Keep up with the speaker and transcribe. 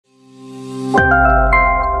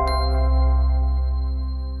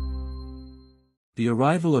The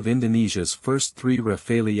arrival of Indonesia's first 3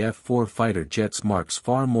 Rafale F4 fighter jets marks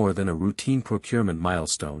far more than a routine procurement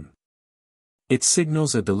milestone. It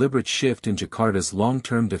signals a deliberate shift in Jakarta's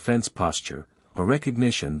long-term defense posture, a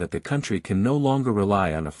recognition that the country can no longer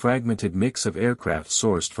rely on a fragmented mix of aircraft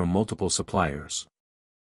sourced from multiple suppliers.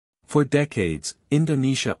 For decades,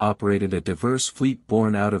 Indonesia operated a diverse fleet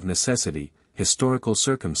born out of necessity, historical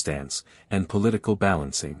circumstance, and political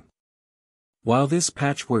balancing. While this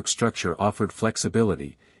patchwork structure offered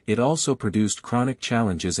flexibility, it also produced chronic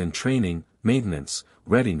challenges in training, maintenance,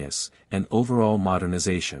 readiness, and overall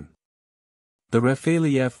modernization. The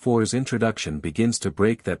Rafale F4's introduction begins to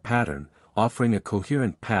break that pattern, offering a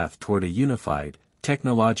coherent path toward a unified,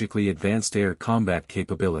 technologically advanced air combat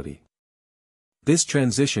capability. This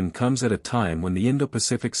transition comes at a time when the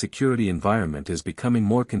Indo-Pacific security environment is becoming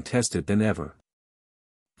more contested than ever.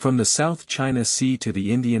 From the South China Sea to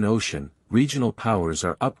the Indian Ocean, regional powers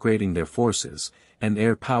are upgrading their forces, and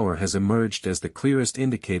air power has emerged as the clearest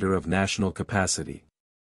indicator of national capacity.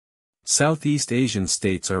 Southeast Asian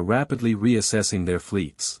states are rapidly reassessing their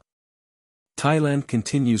fleets. Thailand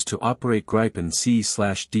continues to operate Gripen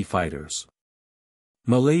C/D fighters.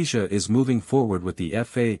 Malaysia is moving forward with the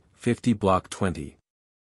Fa-50 Block 20.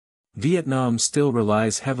 Vietnam still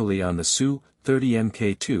relies heavily on the Su-30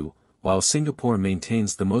 Mk2, while Singapore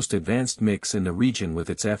maintains the most advanced mix in the region with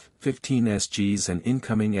its F-15SGs and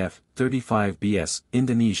incoming F-35Bs.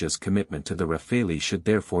 Indonesia's commitment to the Rafale should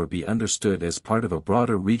therefore be understood as part of a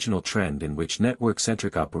broader regional trend in which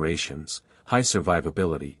network-centric operations, high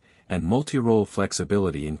survivability, and multi-role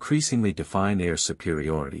flexibility increasingly define air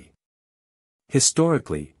superiority.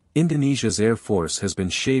 Historically, Indonesia's air force has been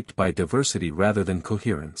shaped by diversity rather than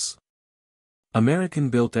coherence.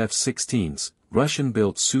 American-built F-16s,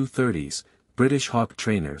 Russian-built Su-30s, British Hawk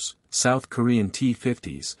trainers, South Korean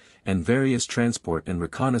T-50s, and various transport and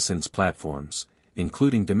reconnaissance platforms,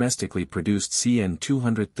 including domestically produced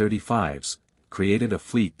CN-235s, created a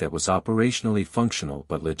fleet that was operationally functional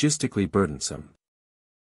but logistically burdensome.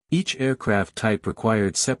 Each aircraft type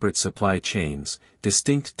required separate supply chains,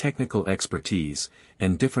 distinct technical expertise,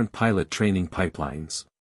 and different pilot training pipelines.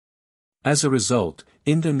 As a result,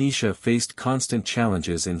 Indonesia faced constant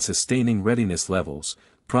challenges in sustaining readiness levels,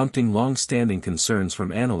 prompting long-standing concerns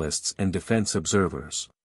from analysts and defense observers.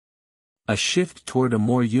 A shift toward a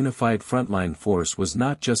more unified frontline force was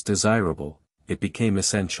not just desirable, it became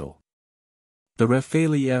essential. The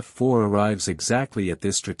Rafale F4 arrives exactly at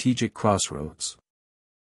this strategic crossroads.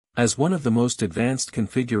 As one of the most advanced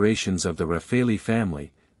configurations of the Rafale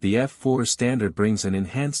family, the F4 standard brings an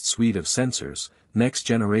enhanced suite of sensors,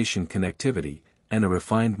 next-generation connectivity, and a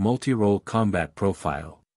refined multi-role combat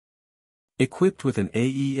profile. Equipped with an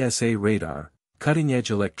AESA radar,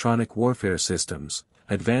 cutting-edge electronic warfare systems,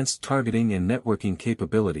 advanced targeting and networking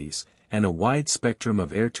capabilities, and a wide spectrum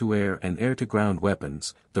of air-to-air and air-to-ground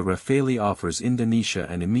weapons, the Rafale offers Indonesia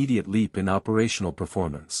an immediate leap in operational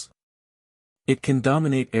performance. It can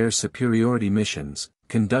dominate air superiority missions,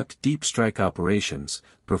 conduct deep strike operations,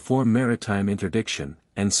 perform maritime interdiction,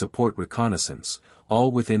 and support reconnaissance,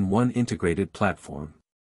 all within one integrated platform.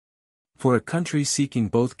 For a country seeking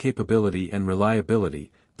both capability and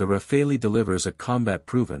reliability, the Rafale delivers a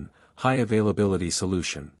combat-proven, high-availability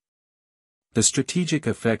solution. The strategic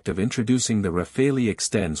effect of introducing the Rafale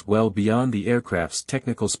extends well beyond the aircraft's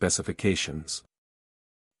technical specifications.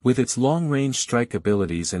 With its long-range strike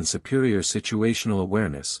abilities and superior situational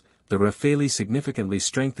awareness, the Rafale significantly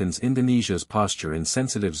strengthens Indonesia's posture in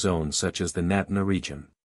sensitive zones such as the Natuna region.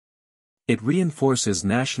 It reinforces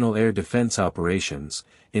national air defense operations,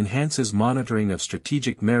 enhances monitoring of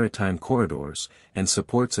strategic maritime corridors, and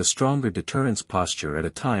supports a stronger deterrence posture at a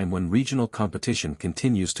time when regional competition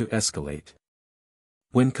continues to escalate.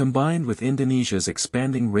 When combined with Indonesia's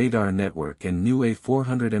expanding radar network and new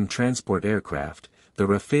A400M transport aircraft, the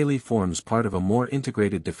Rafale forms part of a more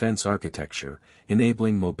integrated defense architecture,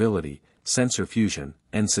 enabling mobility, sensor fusion,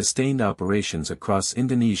 and sustained operations across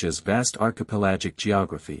Indonesia's vast archipelagic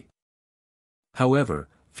geography. However,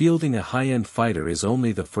 fielding a high-end fighter is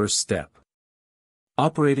only the first step.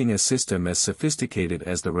 Operating a system as sophisticated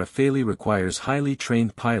as the Rafale requires highly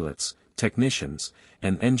trained pilots, technicians,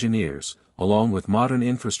 and engineers, along with modern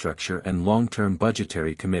infrastructure and long-term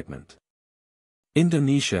budgetary commitment.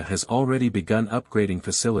 Indonesia has already begun upgrading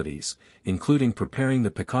facilities, including preparing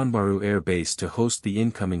the Pekanbaru Air Base to host the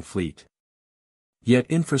incoming fleet. Yet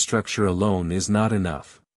infrastructure alone is not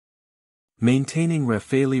enough. Maintaining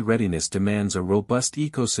Rafale readiness demands a robust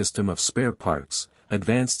ecosystem of spare parts,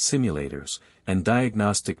 advanced simulators, and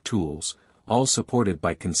diagnostic tools, all supported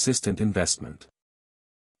by consistent investment.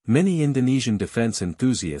 Many Indonesian defense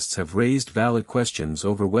enthusiasts have raised valid questions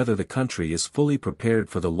over whether the country is fully prepared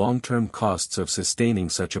for the long-term costs of sustaining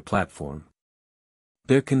such a platform.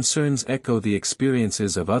 Their concerns echo the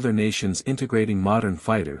experiences of other nations integrating modern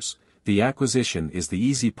fighters. The acquisition is the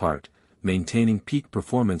easy part, maintaining peak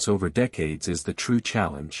performance over decades is the true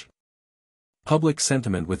challenge. Public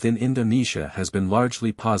sentiment within Indonesia has been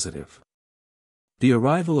largely positive. The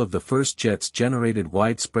arrival of the first jets generated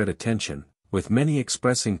widespread attention, with many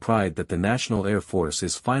expressing pride that the National Air Force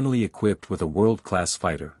is finally equipped with a world-class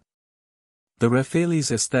fighter. The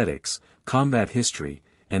Rafale's aesthetics, combat history,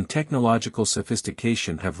 and technological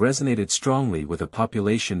sophistication have resonated strongly with a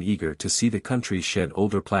population eager to see the country shed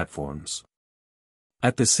older platforms.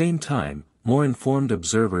 At the same time, more informed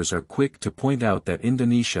observers are quick to point out that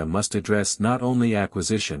Indonesia must address not only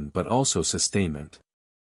acquisition but also sustainment.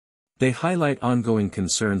 They highlight ongoing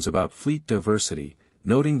concerns about fleet diversity,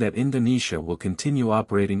 noting that Indonesia will continue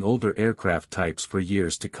operating older aircraft types for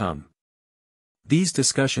years to come. These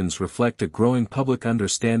discussions reflect a growing public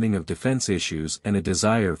understanding of defense issues and a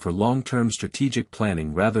desire for long-term strategic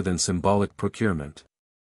planning rather than symbolic procurement.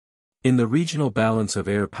 In the regional balance of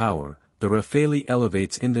air power, the Rafale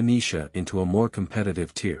elevates Indonesia into a more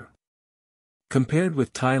competitive tier. Compared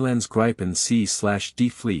with Thailand's Gripen C/D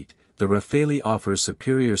fleet, the Rafale offers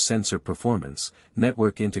superior sensor performance,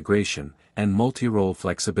 network integration, and multi-role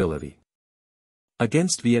flexibility.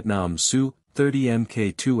 Against Vietnam's Su-30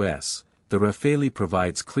 Mk2S, the Rafale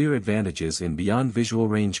provides clear advantages in beyond visual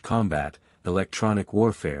range combat, electronic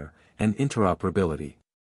warfare, and interoperability.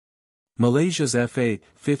 Malaysia's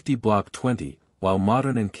Fa-50 Block 20, while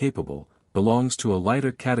modern and capable, belongs to a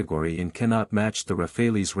lighter category and cannot match the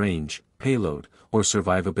Rafale's range, payload, or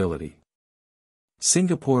survivability.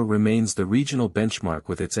 Singapore remains the regional benchmark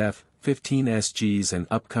with its F-15SGs and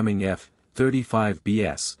upcoming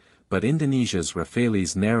F-35Bs, but Indonesia's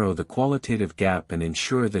Rafales narrow the qualitative gap and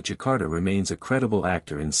ensure that Jakarta remains a credible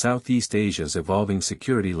actor in Southeast Asia's evolving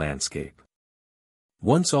security landscape.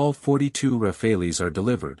 Once all 42 Rafales are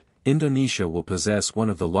delivered, Indonesia will possess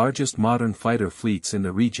one of the largest modern fighter fleets in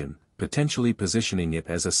the region, potentially positioning it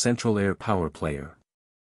as a central air power player.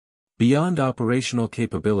 Beyond operational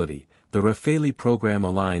capability, the Rafale program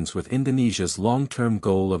aligns with Indonesia's long-term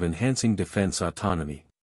goal of enhancing defense autonomy.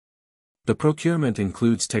 The procurement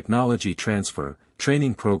includes technology transfer,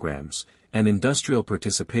 training programs, and industrial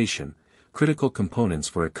participation, critical components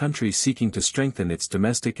for a country seeking to strengthen its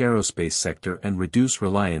domestic aerospace sector and reduce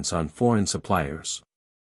reliance on foreign suppliers.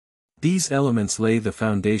 These elements lay the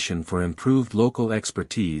foundation for improved local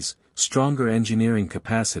expertise, stronger engineering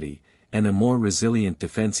capacity, and a more resilient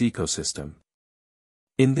defense ecosystem.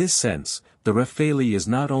 In this sense, the Rafale is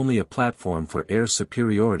not only a platform for air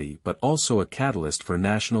superiority but also a catalyst for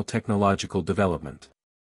national technological development.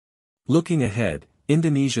 Looking ahead,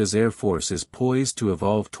 Indonesia's Air Force is poised to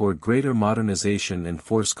evolve toward greater modernization and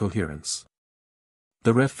force coherence.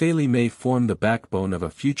 The Rafale may form the backbone of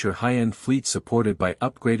a future high-end fleet supported by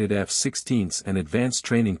upgraded F-16s and advanced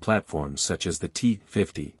training platforms such as the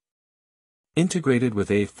T-50. Integrated with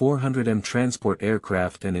A400M transport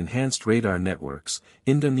aircraft and enhanced radar networks,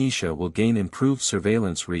 Indonesia will gain improved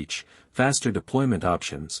surveillance reach, faster deployment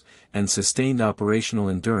options, and sustained operational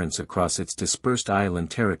endurance across its dispersed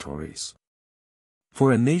island territories.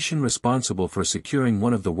 For a nation responsible for securing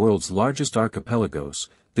one of the world's largest archipelagos,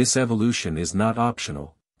 this evolution is not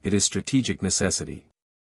optional, it is strategic necessity.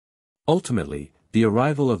 Ultimately, the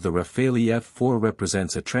arrival of the Rafale F4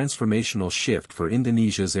 represents a transformational shift for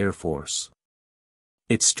Indonesia's Air Force.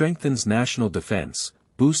 It strengthens national defense,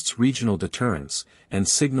 boosts regional deterrence, and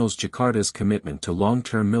signals Jakarta's commitment to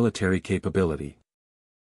long-term military capability.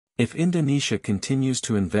 If Indonesia continues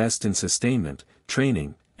to invest in sustainment,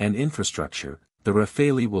 training, and infrastructure, the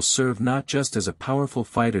Rafale will serve not just as a powerful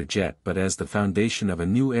fighter jet but as the foundation of a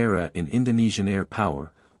new era in Indonesian air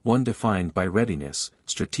power, one defined by readiness,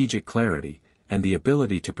 strategic clarity, and the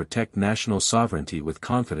ability to protect national sovereignty with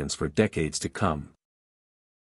confidence for decades to come.